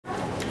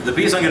The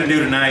piece I'm going to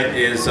do tonight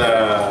is,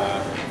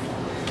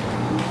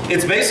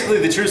 it's basically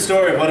the true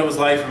story of what it was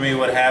like for me,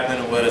 what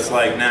happened, and what it's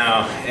like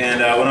now. And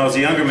when I was a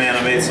younger man,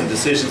 I made some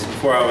decisions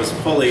before I was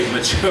fully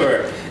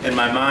mature in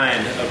my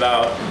mind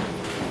about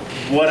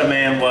what a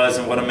man was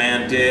and what a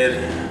man did,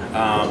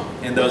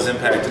 and those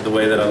impacted the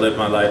way that I lived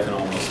my life and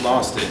almost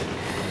lost it.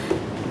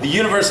 The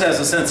universe has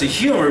a sense of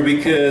humor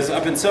because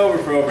I've been sober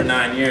for over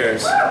 9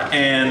 years,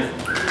 and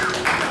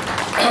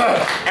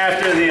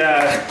after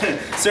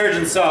the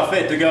surgeon saw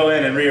fit to go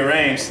in and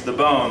rearrange the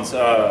bones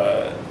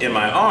in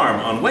my arm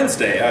on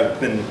Wednesday, I've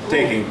been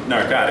taking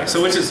narcotics,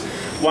 so which is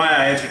why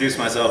I introduced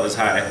myself as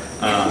high.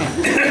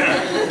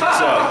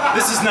 So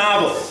this is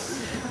novel.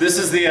 This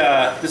is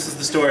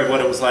the story of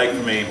what it was like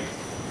for me,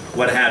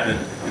 what happened,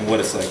 and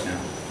what it's like now.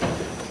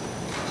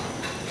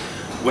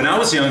 When I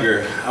was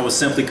younger, I was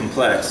simply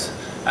complex.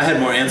 I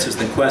had more answers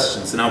than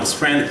questions, and I was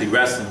frantically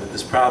wrestling with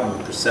this problem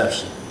of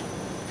perception.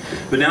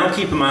 But now I'm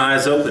keeping my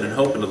eyes open and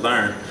hoping to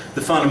learn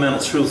the fundamental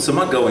truths of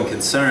my going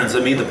concerns. I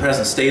mean the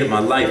present state of my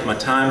life, my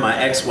time, my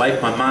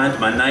ex-wife, my mind,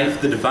 my knife,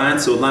 the divine.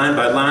 So line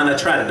by line I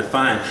try to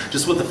define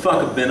just what the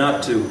fuck I've been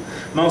up to.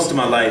 Most of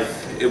my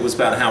life, it was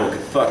about how I could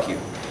fuck you.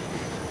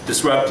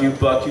 Disrupt you,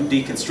 buck you,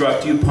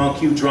 deconstruct you,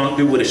 punk you, drunk,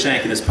 do with a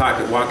shank in his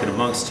pocket walking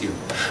amongst you.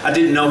 I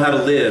didn't know how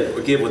to live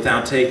or give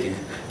without taking.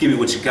 Give me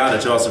what you got,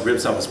 the jaws of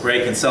ribs I was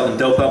breaking, selling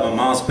dope out my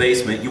mom's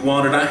basement. You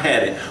wanted, I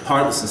had it,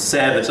 heartless and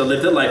savage. I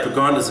lived a life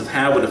regardless of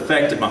how it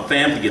affected my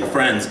family and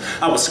friends.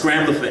 I was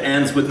scrambling for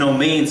ends with no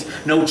means,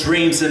 no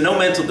dreams, and no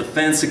mental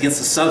defense against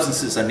the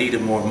substances I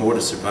needed more and more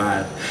to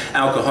survive.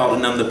 Alcohol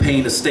to numb the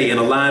pain of staying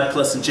alive,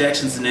 plus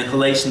injections and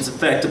inhalations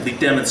effectively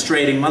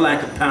demonstrating my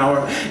lack of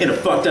power. In a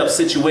fucked up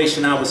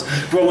situation, I was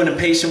growing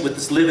impatient with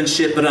this living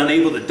shit, but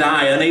unable to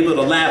die, unable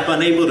to laugh,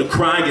 unable to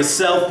cry. A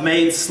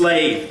self-made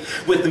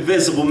slave with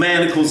invisible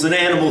manacles. An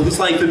animal whose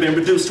life had been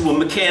reduced to a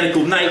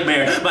mechanical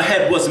nightmare. My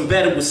head was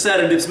embedded with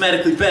sedatives,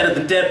 medically better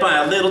than dead by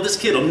a little. This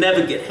kid'll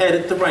never get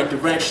headed the right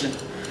direction.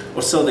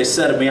 Or so they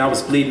said of me. I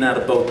was bleeding out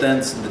of both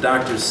ends, and the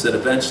doctors said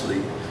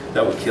eventually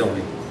that would kill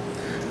me.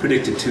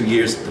 Predicted 2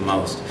 years at the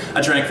most.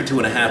 I drank for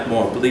 2.5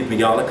 more. Believe me,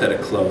 y'all, I cut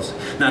it close.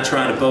 Not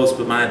trying to boast,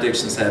 but my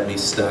addictions had me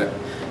stuck.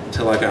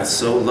 Until I got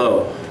so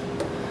low,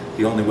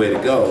 the only way to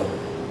go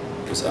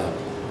was up.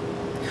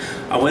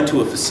 I went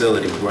to a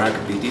facility where I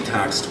could be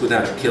detoxed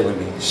without it killing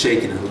me,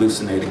 shaking and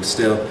hallucinating.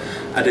 Still,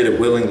 I did it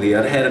willingly.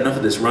 I'd had enough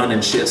of this running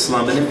shit,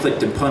 slumming,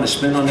 inflicting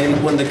punishment on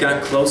anyone that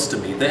got close to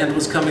me. The end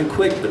was coming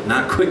quick, but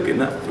not quick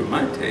enough for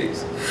my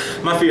taste.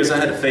 My fears I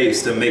had to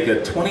face. To make a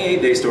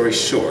 28-day story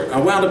short,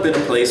 I wound up in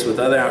a place with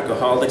other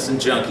alcoholics and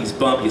junkies,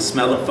 bumpy,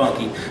 smelling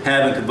funky,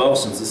 having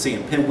convulsions and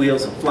seeing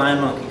pinwheels and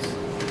flying monkeys.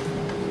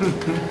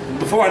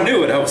 Before I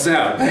knew it, I was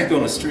out, back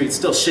on the street,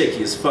 still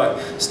shaky as fuck,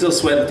 still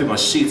sweating through my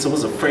sheets. I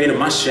was afraid of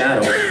my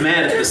shadow,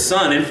 mad at the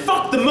sun, and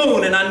fuck the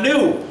moon, and I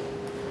knew,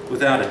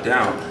 without a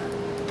doubt,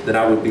 that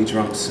I would be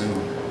drunk soon.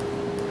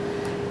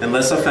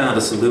 Unless I found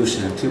a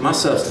solution to my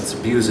substance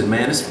abusing,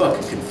 man, it's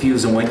fucking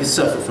confusing when you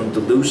suffer from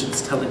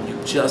delusions telling you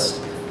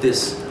just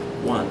this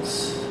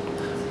once.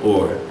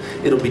 Or,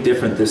 it'll be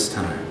different this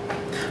time.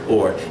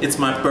 Or, it's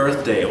my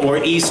birthday, or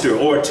Easter,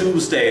 or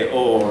Tuesday,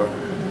 or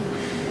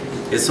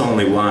it's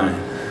only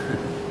wine.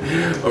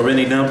 Or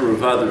any number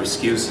of other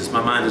excuses.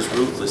 My mind is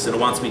ruthless and it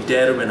wants me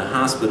dead or in a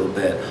hospital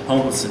bed,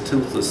 homeless and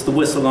toothless. The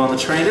whistle on the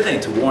train, it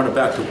ain't to warn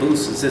about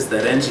cabooses, it's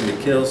that engine that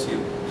kills you.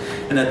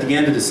 And at the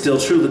end it is still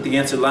true that the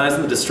answer lies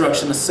in the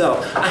destruction of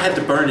self. I had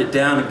to burn it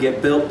down and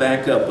get built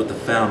back up with the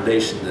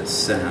foundation that's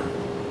sound.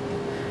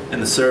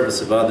 And the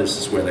service of others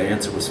is where the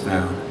answer was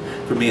found.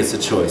 For me it's a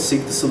choice.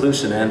 Seek the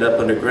solution, end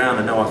up underground,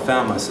 and now I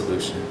found my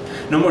solution.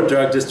 No more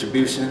drug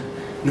distribution,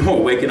 no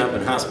more waking up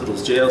in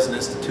hospitals, jails, and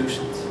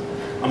institutions.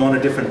 I'm on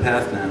a different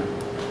path now.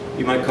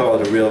 You might call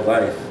it a real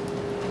life.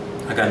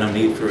 I got no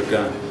need for a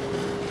gun.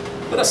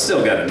 But I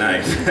still got a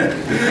knife.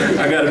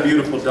 I got a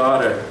beautiful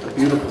daughter, a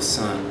beautiful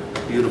son, a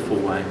beautiful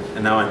wife,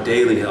 and now I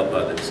daily help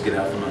others get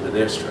out from under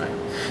their stripe.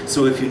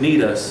 So if you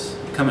need us,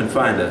 come and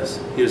find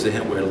us. Here's a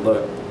hint where to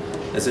look.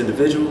 As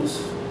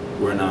individuals,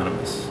 we're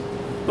anonymous,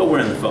 but we're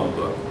in the phone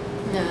book.